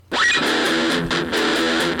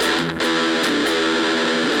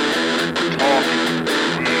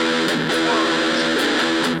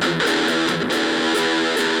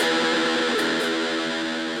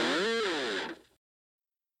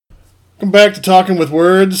Welcome back to Talking with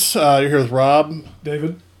Words. You're here with Rob.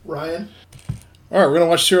 David. Ryan. All right, we're going to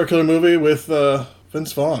watch a serial killer movie with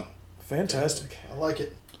Vince Vaughn. Fantastic. I like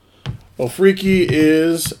it. Well, Freaky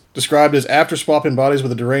is described as after swapping bodies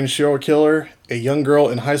with a deranged serial killer, a young girl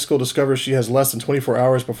in high school discovers she has less than 24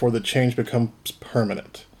 hours before the change becomes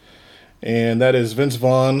permanent. And that is Vince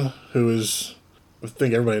Vaughn, who is, I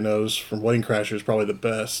think everybody knows from Wedding Crashers, probably the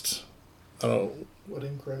best.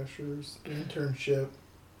 Wedding Crashers, Internship.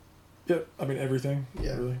 Yeah, I mean everything.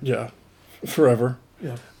 Yeah. Really. Yeah, forever.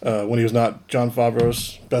 Yeah. When he was not John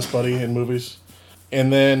Favreau's best buddy in movies.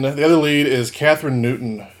 And then the other lead is Catherine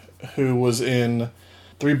Newton, who was in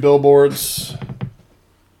 3 Billboards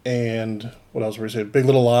and what else were we saying? Big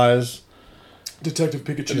Little Lies. Detective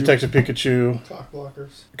Pikachu. Detective Pikachu. Cock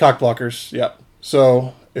Blockers. Cockblockers, yeah.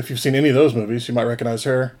 So if you've seen any of those movies, you might recognize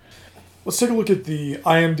her. Let's take a look at the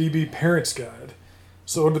IMDb Parents Guide.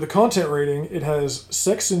 So under the content rating, it has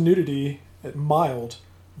sex and nudity at mild,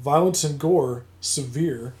 violence and gore,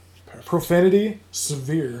 severe, profanity,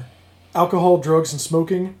 severe, alcohol, drugs, and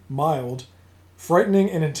smoking, mild,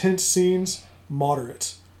 frightening and intense scenes,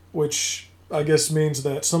 moderate, which I guess means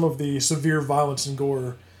that some of the severe violence and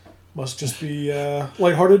gore must just be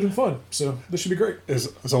lighthearted and fun. So this should be great.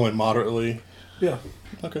 It's only moderately. Yeah.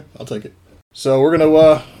 Okay, I'll take it. So we're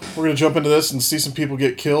gonna jump into this and see some people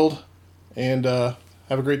get killed, and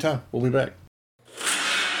have a great time. We'll be back.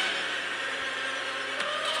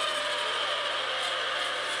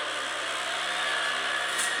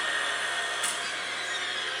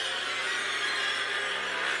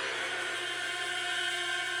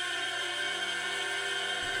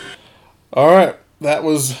 All right, that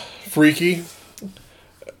was Freaky.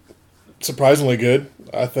 Surprisingly good,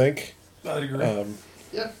 I think. I'd agree.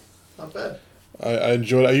 Yeah, not bad. I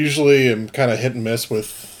enjoyed it. I usually am kind of hit and miss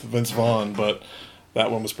with Vince Vaughn, but that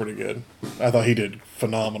one was pretty good. I thought he did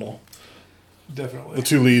phenomenal. Definitely. The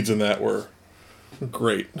 2 leads in that were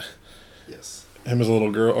great. Yes. Him as a little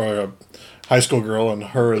girl, or a high school girl, and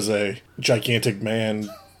her as a gigantic man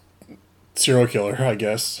serial killer, I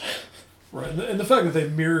guess. Right, and the fact that they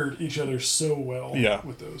mirrored each other so well Yeah.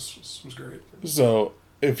 with those was great. So,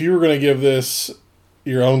 if you were going to give this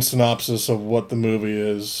your own synopsis of what the movie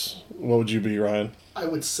is, what would you be, Ryan? I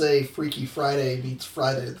would say Freaky Friday meets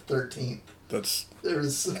Friday the 13th. That's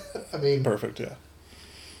There's, I mean, perfect, yeah.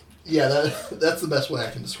 yeah, that's the best way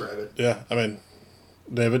I can describe it. Yeah, I mean,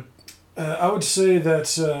 David? I would say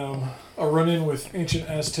that a run-in with ancient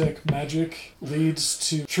Aztec magic leads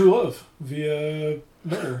to true love via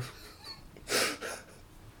murder.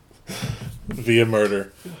 Via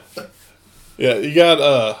murder. Yeah, you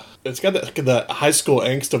got, it's got that high school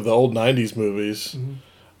angst of the old 90s movies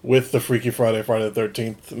with the Freaky Friday, Friday the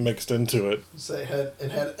 13th mixed into it. So it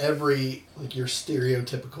had every, like, your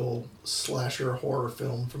stereotypical slasher horror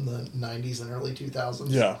film from the 90s and early 2000s.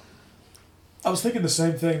 Yeah. I was thinking the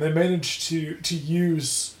same thing. They managed to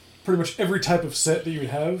use pretty much every type of set that you would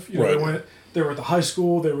have. You know, Right. they were at the high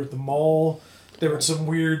school, they were at the mall, they were at some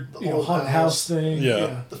weird old haunted house thing.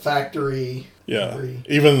 Yeah. The factory. Yeah. Every,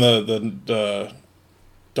 Even the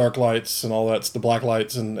dark lights and all that's the black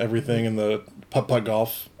lights and everything in the putt-putt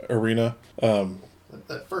golf arena.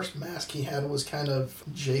 that first mask he had was kind of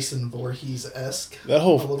Jason Voorhees-esque. That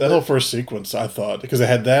whole first sequence, I thought, because they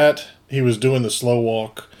had that, he was doing the slow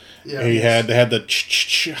walk. Yeah, They had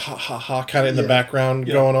the ha ha ha kind of in the background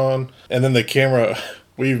Yeah. going on, and then the camera.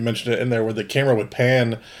 We even mentioned it in there where the camera would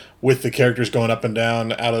pan with the characters going up and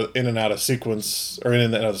down, in and out of sequence, or in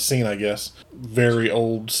and out of scene, I guess. Very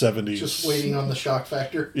old 70s. Just waiting on the shock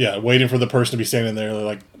factor. Yeah, waiting for the person to be standing there,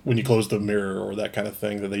 like when you close the mirror or that kind of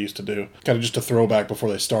thing that they used to do. Kind of just a throwback before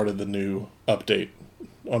they started the new update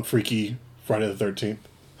on Freaky Friday the 13th.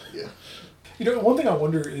 Yeah. You know, one thing I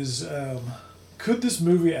wonder is, could this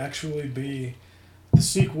movie actually be the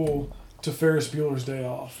sequel to Ferris Bueller's Day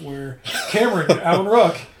Off, where Cameron, Alan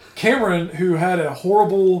Ruck, Cameron, who had a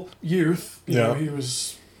horrible youth, you know, he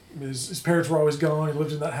was, his parents were always gone, he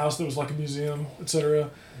lived in that house that was like a museum,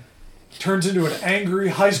 etc., turns into an angry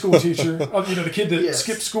high school teacher. You know, the kid that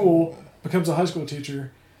skipped school becomes a high school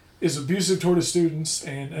teacher, is abusive toward his students,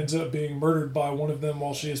 and ends up being murdered by one of them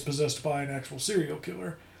while she is possessed by an actual serial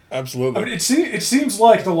killer. Absolutely. I mean, it seems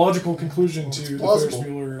like the logical conclusion to the Ferris plausible.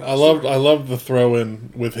 Bueller. I love the throw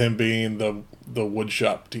in with him being the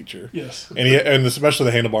woodshop teacher. Yes. And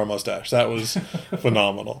especially the handlebar mustache. That was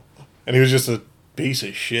phenomenal. And he was just a piece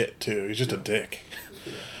of shit too. He's just a dick.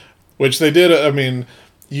 Which they did. I mean,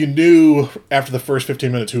 you knew after the first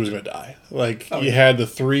 15 minutes who was going to die. Like you had the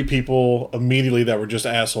 3 people immediately that were just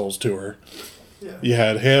assholes to her. Yeah. You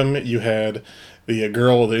had him. You had the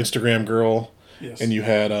girl, the Instagram girl. Yes. And you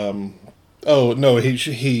had Oh no,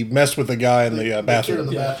 he messed with the guy in the kid bathroom. in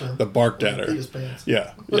the bathroom. The barked When at he her. peed his pants.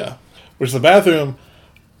 Yeah, yeah. Which the bathroom,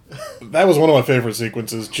 that was one of my favorite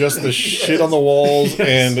sequences. Just the Yes. shit on the walls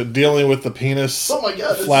Yes. and dealing with the penis Oh my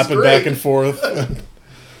God, this is flapping great. back and forth.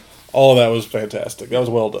 All of that was fantastic. That was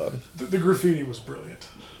well done. The graffiti was brilliant.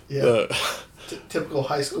 Yeah. Uh, Typical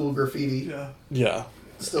high school graffiti. Yeah. yeah.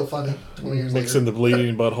 Still funny. 20 years Mixing later. the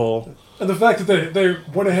bleeding butthole. And the fact that they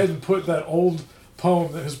went ahead and put that old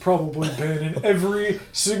poem that has probably been in every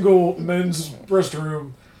single men's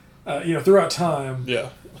restroom, throughout time. Yeah.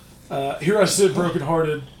 Here I sit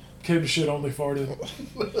brokenhearted, came to shit, only farted.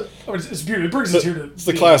 I mean, it's beautiful. It brings us here to... It's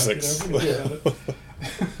the classics. Yeah.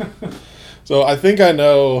 So I think I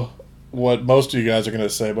know what most of you guys are going to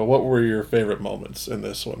say, but what were your favorite moments in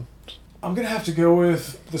this one? I'm going to have to go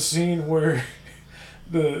with the scene where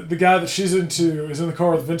the guy that she's into is in the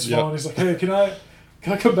car with Vince Yep. Vaughn. He's like, hey, can I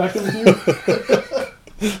come back there with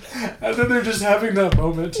you? And then they're just having that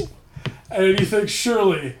moment. And you think,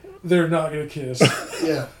 surely they're not going to kiss.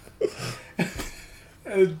 Yeah.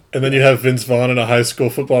 And And then you have Vince Vaughn and a high school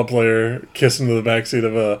football player kissing to the backseat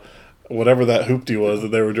of a whatever that hoopty was that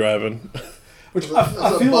they were driving. which That's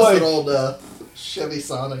I a feel busted like old Chevy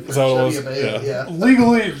Sonic. Or Is that what it Chevy was? Aveo. Yeah. Yeah.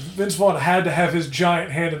 legally Vince Vaughn had to have his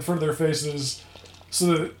giant hand in front of their faces so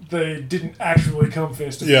that they didn't actually come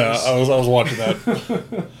face to face. Yeah, I was watching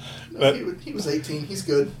that. No, he was 18. He's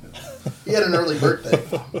good. He had an early birthday.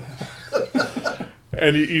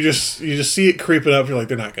 And you just see it creeping up. You're like,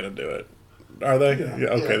 they're not going to do it, are they? Yeah.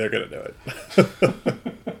 Okay, Yeah. they're going to do it.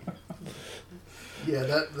 Yeah,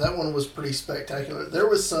 that one was pretty spectacular. There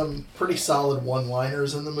was some pretty solid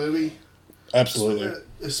one-liners in the movie. Absolutely.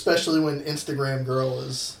 Especially when Instagram girl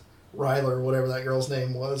is Ryler, whatever that girl's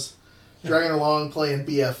name was, dragging her along playing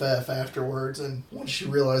BFF afterwards. And once she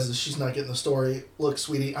realizes she's not getting the story, look,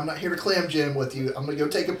 sweetie, I'm not here to clam jam with you. I'm going to go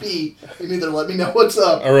take a pee. You need to let me know what's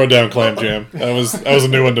up. I wrote down Clam Jam. That was a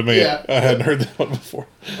new one to me. Yeah. I hadn't heard that one before.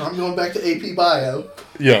 I'm going back to AP Bio.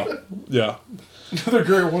 Yeah, yeah. Another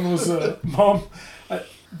great one was, Mom, I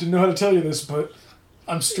didn't know how to tell you this, but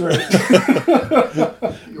I'm straight.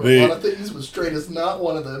 You were a lot of things, but straight is not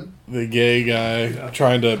one of them. The gay guy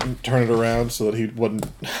trying to turn it around so that he wouldn't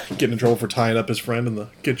get in trouble for tying up his friend in the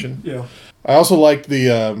kitchen. Yeah. I also liked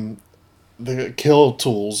the kill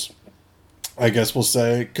tools, I guess we'll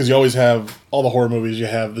say, because you always have all the horror movies. You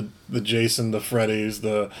have the Jason, the Freddys,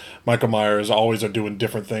 the Michael Myers always are doing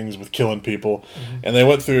different things with killing people, and they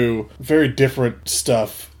went through very different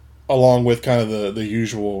stuff along with kind of the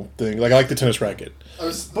usual thing. Like I like the tennis racket.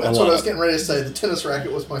 That's what I was getting ready to say. The tennis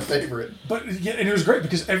racket was my favorite. But, yeah, and it was great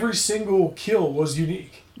because every single kill was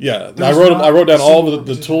unique. Yeah, There's I wrote down not all a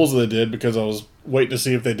the tools that they did because I was waiting to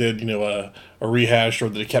see if they did a rehash or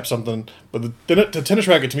that they kept something. But the tennis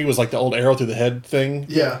racket to me was like the old arrow through the head thing.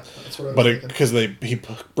 Yeah, that's what I was But thinking. because he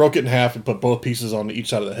broke it in half and put both pieces on each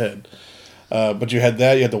side of the head. But you had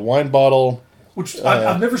that. You had the wine bottle. Which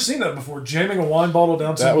I've never seen that before. Jamming a wine bottle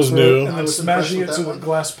down That someone's was throat new. and I then was smashing it impressed so with the that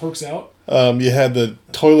glass pokes out. You had the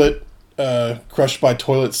toilet crushed by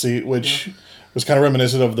toilet seat, which was kind of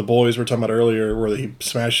reminiscent of the boys we were talking about earlier, where he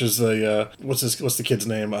smashes the what's the kid's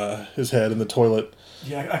name? His head in the toilet.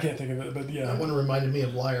 Yeah, I can't think of it, but yeah. That one reminded me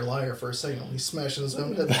of Liar Liar for a second when he's smashing his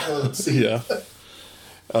own head in the toilet seat. Yeah.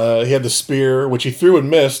 He had the spear, which he threw and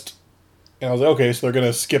missed. And I was like, okay, so they're going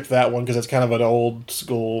to skip that one because it's kind of an old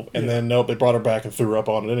school. And then, nope, they brought her back and threw her up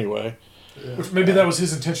on it anyway. Yeah. Which maybe that was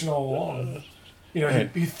his intention all along.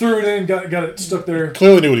 He threw it in, got it stuck there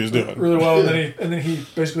Clearly knew what he was doing. really well, and then he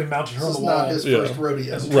basically mounted her This on is the wall. not his Yeah. first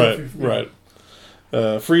rodeo. Right, trophy.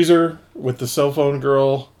 right. Freezer with the cell phone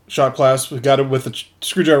girl. Shop class, we got it with the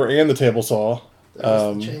screwdriver and the table saw. That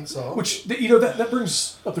was the chainsaw. Which that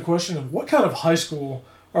brings up the question of what kind of high school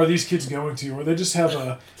are these kids going to, where they just have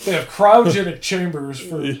they have cryogenic chambers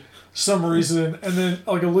for some reason, and then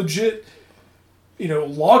like a legit,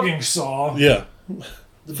 logging saw. Yeah.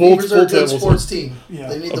 The full- Beavers are a full good tables. sports team. Yeah.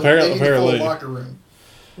 They need Apparently- the full locker room.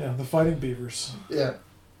 Yeah, the Fighting Beavers. Yeah.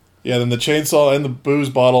 Yeah, then the chainsaw and the booze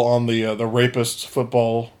bottle on the rapist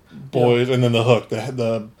football boys, and then the hook,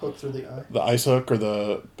 the Hook through the eye. the ice hook or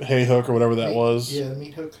the hay hook or whatever that was. Yeah, the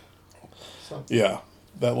meat hook. Something. Yeah,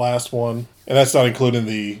 that last one, and that's not including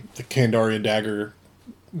the Kandarian dagger,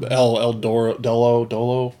 the El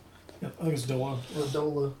Dolo. Yeah, I think it's Dolo.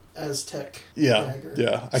 Radola Aztec Yeah, dagger.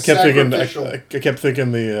 yeah. I kept thinking, Sacrificial. I kept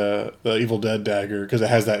thinking the Evil Dead dagger because it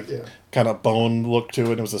has that Yeah. kind of bone look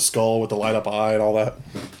to it. It was a skull with the light up eye and all that.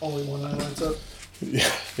 Only one eye lights up.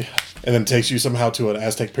 Yeah, yeah. And then takes you somehow to an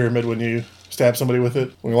Aztec pyramid when you stab somebody with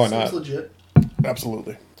it. I mean, why Seems not? legit.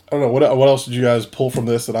 Absolutely. I don't know what else did you guys pull from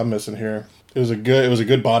this that I'm missing here. It was a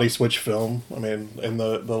good body switch film. I mean, in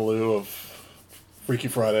the lieu of Freaky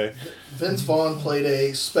Friday. Vince Vaughn played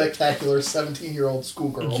a spectacular 17-year-old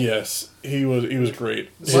schoolgirl. Yes, he was great.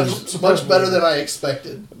 Much better than I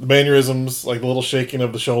expected. The mannerisms, like the little shaking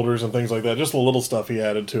of the shoulders and things like that, just the little stuff he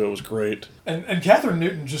added to it was great. And Catherine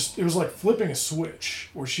Newton it was like flipping a switch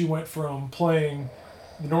where she went from playing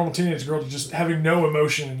the normal teenage girl to just having no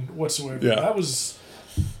emotion whatsoever. Yeah. That was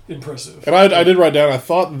impressive. And I did write down, I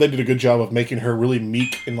thought they did a good job of making her really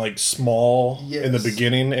meek and like small in the Yes.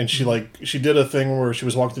 beginning, and she did a thing where she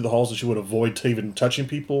was walking through the halls and she would avoid even touching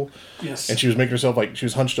people. Yes. And she was making herself, like, she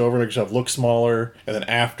was hunched over, making herself look smaller, and then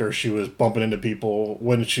after she was bumping into people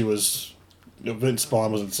when she was, Vince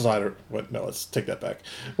Vaughn was inside her. What? No, let's take that back.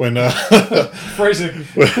 When Phrasing.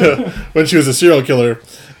 when she was a serial killer,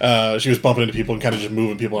 she was bumping into people and kind of just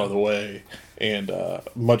moving people out of the way, and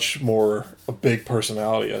much more a big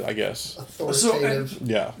personality, I guess. Authoritative.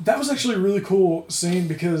 Yeah. That was actually a really cool scene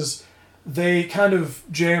because they kind of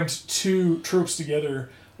jammed two tropes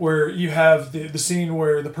together where you have the scene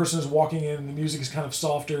where the person is walking in and the music is kind of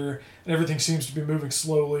softer and everything seems to be moving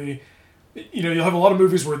slowly. You know, you'll have a lot of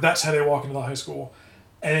movies where that's how they walk into the high school.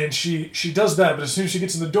 And she does that, but as soon as she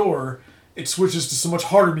gets in the door, it switches to some much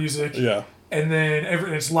harder music. Yeah. And then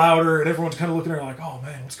it's louder and everyone's kind of looking at her like, oh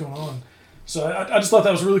man, what's going on? So I just thought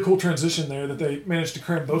that was a really cool transition there, that they managed to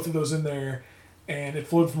cram both of those in there, and it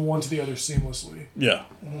flowed from one to the other seamlessly. Yeah.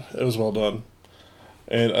 It was well done.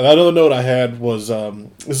 And another note I had was,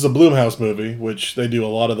 this is a Blumhouse movie, which they do a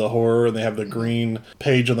lot of the horror, and they have the green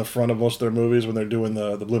page on the front of most of their movies when they're doing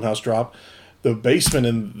the Blumhouse drop. The basement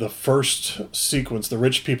in the first sequence, the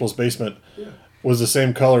rich people's basement, was the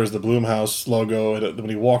same color as the Blumhouse logo, and when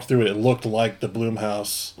he walked through it, it looked like the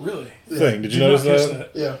Blumhouse Really? thing. Did you Did notice not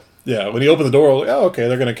catch that? Yeah. Yeah, when he opened the door, I was like, oh, okay,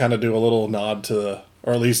 they're going to kind of do a little nod to,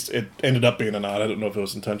 or at least it ended up being a nod. I don't know if it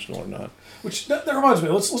was intentional or not. Which, that reminds me,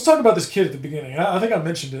 let's talk about this kid at the beginning. I think I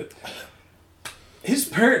mentioned it. His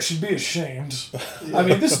parents should be ashamed. I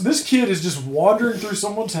mean, this kid is just wandering through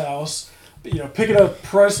someone's house, picking up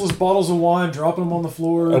priceless bottles of wine, dropping them on the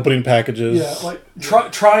floor. Opening packages. Yeah, like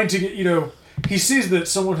trying to get, he sees that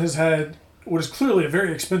someone has had what is clearly a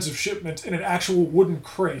very expensive shipment in an actual wooden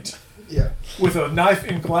crate. Yeah. With a knife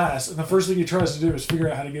in glass, and the first thing he tries to do is figure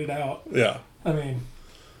out how to get it out. Yeah. I mean,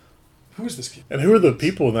 who is this kid? And who are the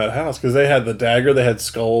people in that house? Because they had the dagger, they had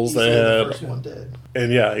skulls, He's they the had... first one dead.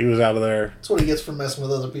 And yeah, he was out of there. That's what he gets for messing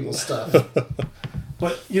with other people's stuff.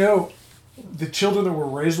 But, the children that were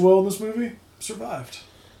raised well in this movie survived.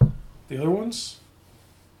 The other ones,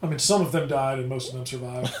 I mean, some of them died and most of them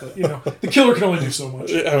survived. But, the killer can only do so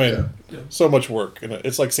much. I mean, so much work.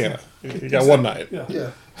 It's like Santa. You got one night. Yeah.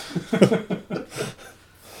 Yeah.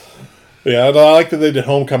 Yeah, and I like that they did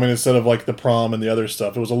Homecoming instead of like the prom and the other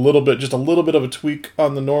stuff. It was just a little bit of a tweak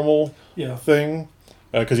on the normal thing,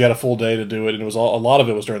 because you had a full day to do it, and it was a lot of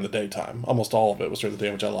it was during the daytime. Almost all of it was during the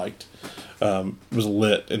day, which I liked. It was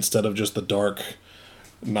lit instead of just the dark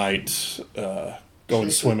night, going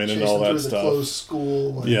swimming and all that through stuff. The closed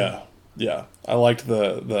school. Yeah. I liked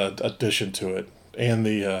the addition to it, and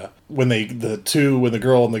when the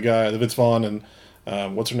girl and the guy, the Vince Vaughn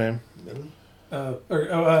and what's her name?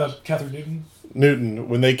 Catherine Newton,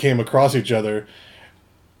 when they came across each other,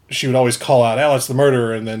 she would always call out, "Alex, the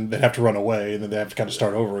murderer," and then they'd have to run away, and then they'd have to kind of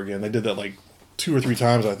start over again. They did that like 2 or 3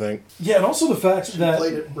 times, I think. Yeah, and also the fact that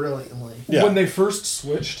played it brilliantly. When they first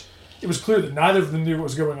switched, it was clear that neither of them knew what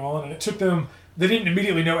was going on, and it took them. They didn't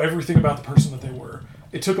immediately know everything about the person that they were.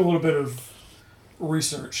 It took a little bit of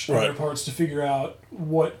research on their parts to figure out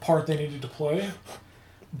what part they needed to play.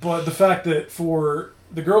 But the fact that for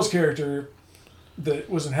the girl's character that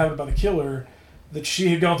was inhabited by the killer, that she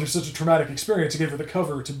had gone through such a traumatic experience, it gave her the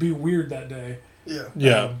cover to be weird that day.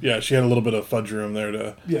 Yeah. She had a little bit of fudge room there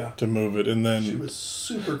to move it, and then she was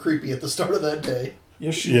super creepy at the start of that day.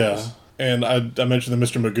 Yes, she was. And I mentioned that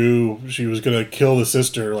Mr. Magoo, she was gonna kill the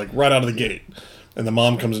sister like right out of the gate, and the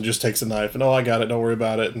mom comes and just takes a knife and I got it, don't worry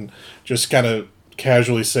about it, and just kind of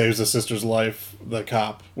casually saves the sister's life. The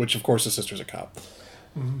cop, which of course the sister's a cop.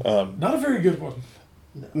 Mm-hmm. Not a very good one.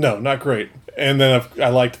 No, not great. And then I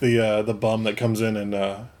liked the bum that comes in and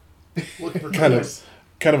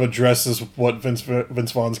kind of addresses what Vince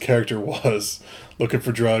Vaughn's character was, looking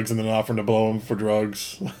for drugs and then offering to blow him for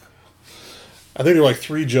drugs. I think there were like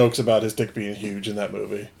 3 jokes about his dick being huge in that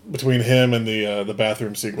movie, between him and the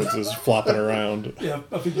bathroom sequences flopping around. Yeah,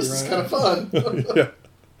 I think you're right. This is kind of fun. Yeah.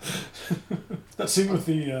 That scene with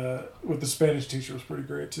the Spanish teacher was pretty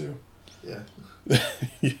great too. Yeah.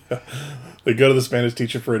 Yeah. They go to the Spanish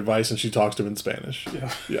teacher for advice and she talks to him in Spanish.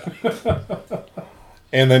 Yeah.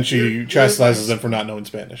 And then she chastises him for not knowing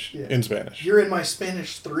Spanish. Yeah. In Spanish. You're in my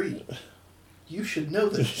Spanish 3. You should know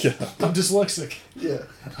this. Yeah. I'm dyslexic. Yeah.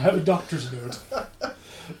 I have a doctor's note.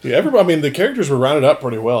 Yeah, everybody. I mean, the characters were rounded up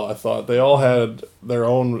pretty well. I thought they all had their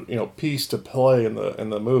own, piece to play in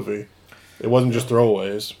the movie. It wasn't just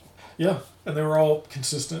throwaways. Yeah, and they were all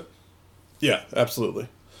consistent. Yeah, absolutely.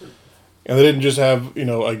 And they didn't just have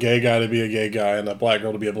a gay guy to be a gay guy and a black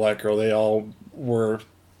girl to be a black girl. They all were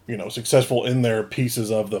successful in their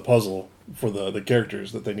pieces of the puzzle for the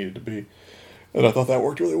characters that they needed to be. And I thought that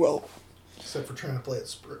worked really well. Except for trying to play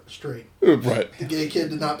it straight. Right. The gay kid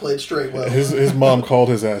did not play it straight well. His mom called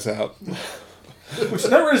his ass out. Which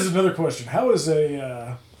that raises another question. How is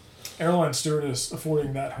a airline stewardess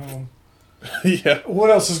affording that home? Yeah. What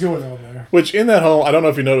else is going on there? Which, in that home, I don't know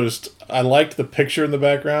if you noticed, I liked the picture in the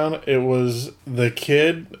background. It was the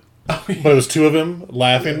kid, but it was two of them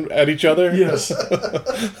laughing at each other. Yes.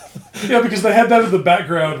 Yeah, because they had that in the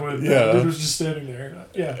background when Yeah. the dude was just standing there.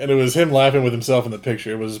 Yeah. And it was him laughing with himself in the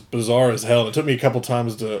picture. It was bizarre as hell. It took me a couple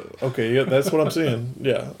times to, okay, yeah, that's what I'm seeing.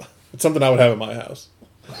 Yeah. It's something I would have in my house.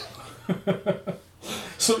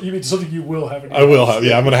 So you mean something you will have in your I will house? have.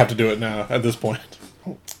 Yeah, I'm going to have to do it now at this point.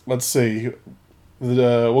 Let's see.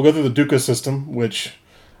 We'll go through the Duca system, which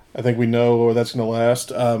I think we know where that's going to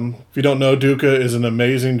last. If you don't know, Duca is an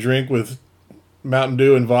amazing drink with Mountain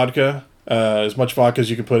Dew and vodka. As much vodka as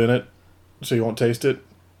you can put in it, so you won't taste it.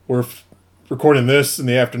 We're recording this in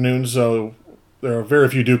the afternoon, so there are very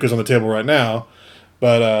few Ducas on the table right now.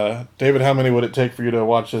 But, David, how many would it take for you to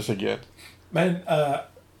watch this again? Man,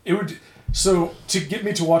 it would... So, to get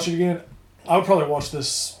me to watch it again, I would probably watch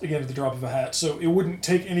this again at the drop of a hat. So, it wouldn't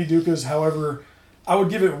take any Ducas. However, I would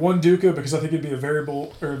give it one Duca because I think it'd be a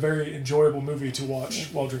very enjoyable movie to watch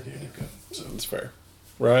while drinking a Duca. So That's fair.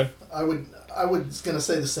 Right? I was gonna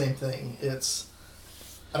say the same thing.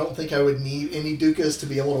 I don't think I would need any Ducas to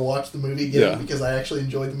be able to watch the movie again because I actually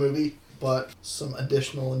enjoyed the movie, but some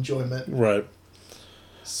additional enjoyment. Right.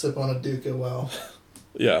 Sip on a Duca while.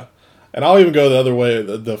 Yeah. And I'll even go the other way,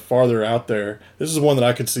 the farther out there. This is one that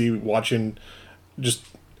I could see watching just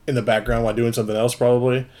in the background while doing something else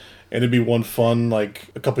probably. And it'd be one fun, like,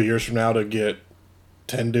 a couple years from now to get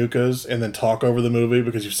 10 Ducas and then talk over the movie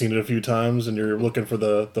because you've seen it a few times and you're looking for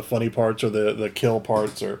the funny parts or the kill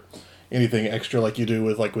parts or anything extra like you do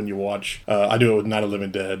with, like, when you watch. I do it with Night of the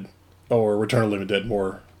Living Dead or Return of the Living Dead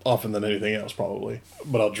more often than anything else probably.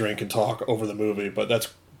 But I'll drink and talk over the movie. But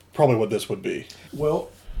that's probably what this would be. well,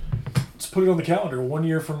 let's put it on the calendar 1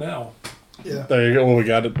 year from now. Yeah. There you go. Well, we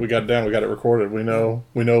got it down. We got it recorded. We know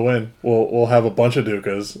when. We'll have a bunch of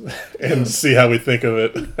Ducas and see how we think of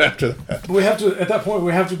it after that. But we have to, at that point,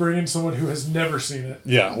 we have to bring in someone who has never seen it.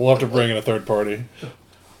 Yeah, we'll have to bring in a third party.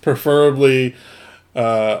 Preferably,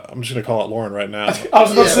 I'm just going to call it Lauren right now. I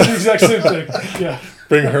was about to say the exact same thing. Yeah.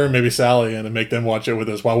 Bring her and maybe Sally in and make them watch it with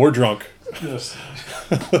us while we're drunk. Yes.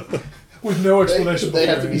 With no explanation. They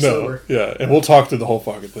have to be No, sober. yeah, and we'll talk through the whole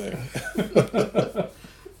fucking thing.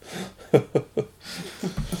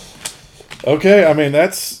 Okay,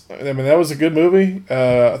 that was a good movie.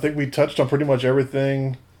 I think we touched on pretty much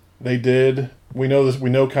everything they did. We know this.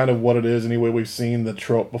 We know kind of what it is anyway. We've seen the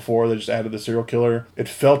trope before. They just added the serial killer. It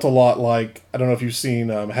felt a lot like, I don't know if you've seen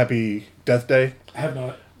Happy Death Day. I have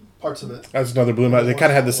not. Parts of it. That's another Blue Mountain. They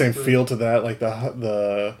kind of had the same feel to that, like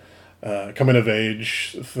the coming of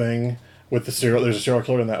age thing with the serial. There's a serial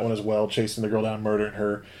killer in that one as well, chasing the girl down, murdering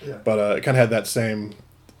her. Yeah. But it kind of had that same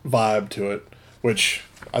vibe to it, which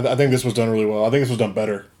I think this was done really well. I think this was done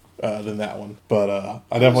better than that one. But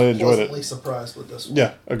I definitely enjoyed it. Pleasantly surprised with this one.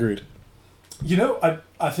 Yeah, agreed. You know,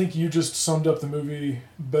 I think you just summed up the movie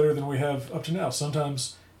better than we have up to now.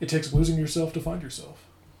 Sometimes it takes losing yourself to find yourself.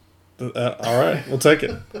 All right, we'll take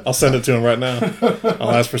it. I'll send it to him right now. I'll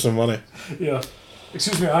ask for some money. Yeah.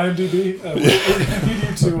 Excuse me, IMDb. We need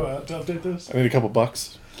you to update this. I need a couple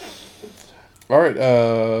bucks. All right.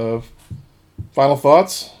 Final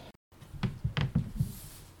thoughts?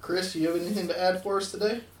 Chris, do you have anything to add for us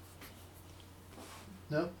today?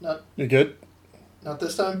 No, You good? not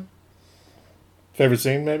this time. Favorite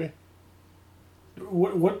scene, maybe?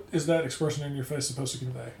 What is that expression in your face supposed to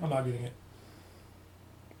convey? I'm not getting it.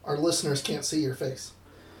 Our listeners can't see your face.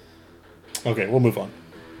 Okay, we'll move on.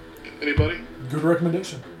 Anybody? Good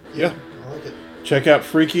recommendation. Yeah. I like it. Check out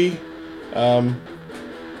Freaky.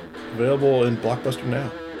 Available in Blockbuster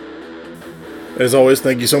now. As always,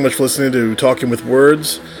 thank you so much for listening to Talking with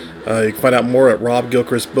Words. You can find out more at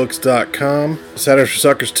robgilchristbooks.com. Saturday for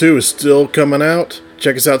Suckers 2 is still coming out.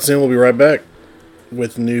 Check us out soon. We'll be right back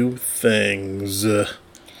with new things.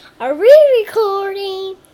 Are we recording?